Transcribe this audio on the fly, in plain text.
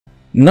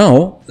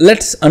Now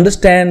let's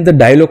understand the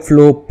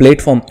Dialogflow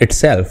platform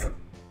itself.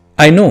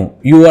 I know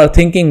you are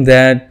thinking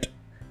that,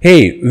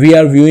 hey, we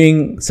are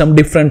viewing some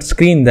different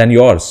screen than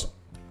yours.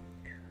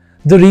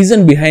 The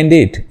reason behind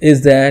it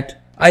is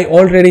that I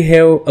already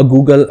have a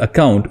Google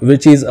account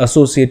which is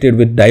associated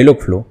with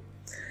Dialogflow,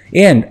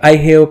 and I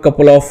have a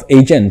couple of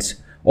agents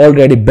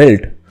already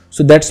built,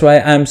 so that's why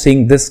I am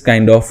seeing this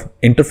kind of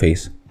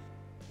interface.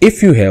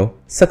 If you have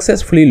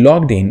successfully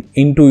logged in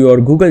into your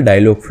Google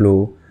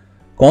Dialogflow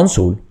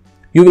console,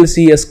 you will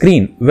see a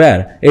screen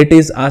where it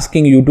is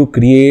asking you to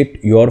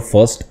create your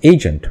first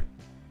agent.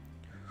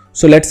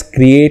 So let's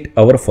create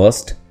our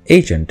first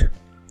agent.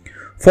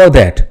 For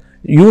that,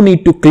 you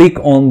need to click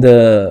on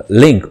the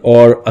link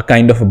or a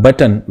kind of a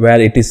button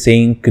where it is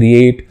saying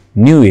create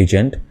new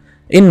agent.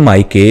 In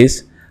my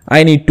case,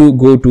 I need to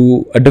go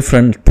to a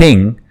different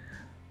thing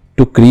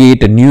to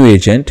create a new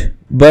agent,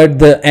 but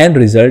the end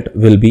result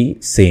will be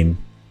same.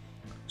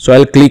 So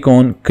I'll click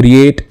on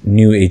create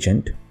new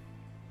agent.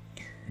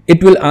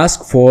 It will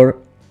ask for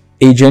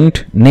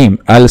agent name.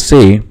 I'll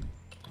say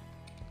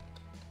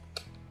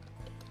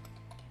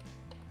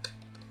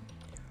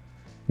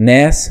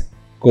NAS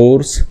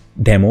course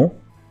demo,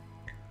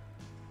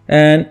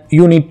 and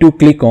you need to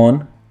click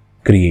on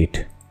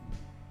create.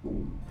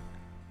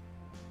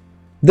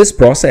 This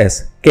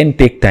process can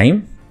take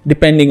time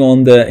depending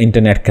on the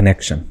internet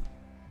connection.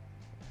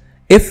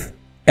 If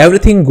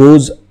everything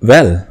goes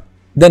well,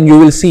 then you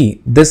will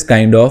see this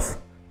kind of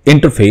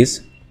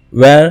interface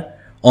where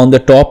on the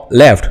top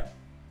left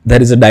there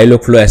is a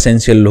Dialogflow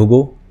Essential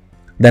logo,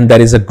 then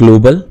there is a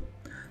global.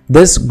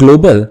 This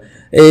global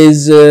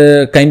is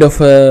kind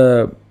of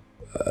a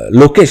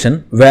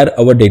location where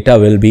our data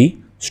will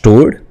be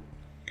stored,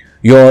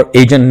 your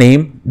agent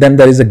name, then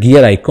there is a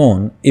gear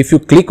icon. If you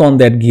click on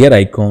that gear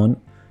icon,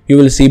 you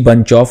will see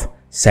bunch of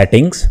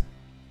settings.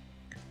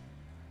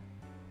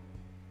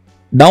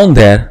 Down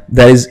there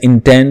is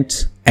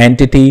intents,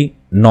 entity,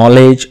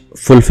 knowledge,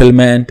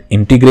 fulfillment,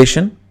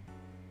 integration.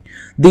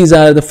 These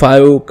are the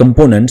 5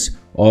 components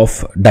of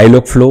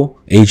Dialogflow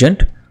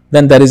agent.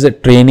 Then there is a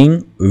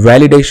training,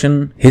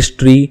 validation,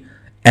 history,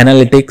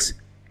 analytics,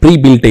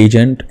 pre-built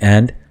agent,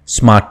 and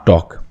smart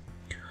talk.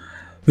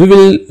 We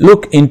will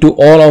look into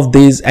all of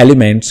these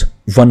elements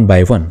one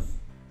by one.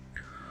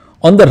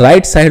 On the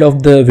right side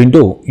of the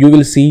window, you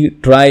will see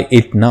try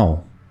it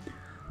now.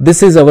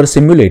 This is our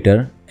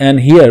simulator, and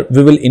here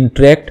we will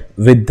interact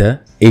with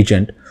the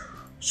agent.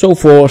 So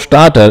for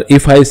starter,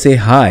 if I say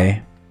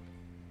hi,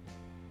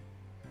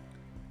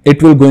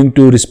 it will going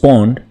to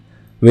respond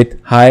with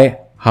hi,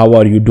 how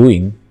are you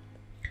doing?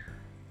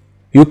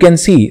 You can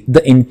see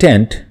the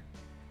intent,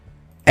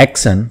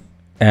 action,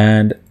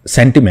 and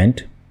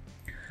sentiment.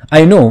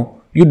 I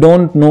know you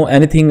don't know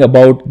anything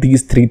about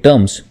these 3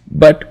 terms,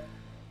 but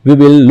we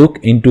will look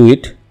into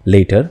it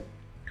later.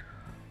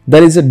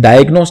 There is a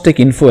diagnostic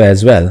info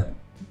as well.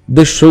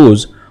 This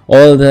shows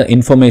all the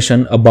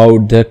information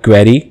about the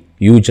query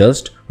you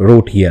just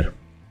wrote here.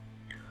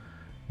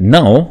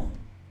 Now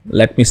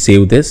let me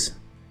save this.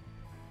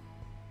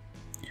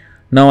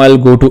 Now I'll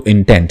go to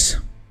intents.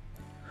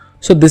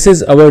 So this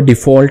is our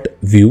default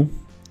view.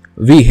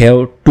 We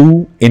have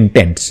 2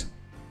 intents.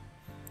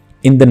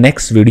 In the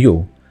next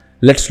video,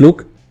 let's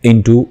look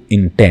into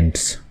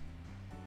intents.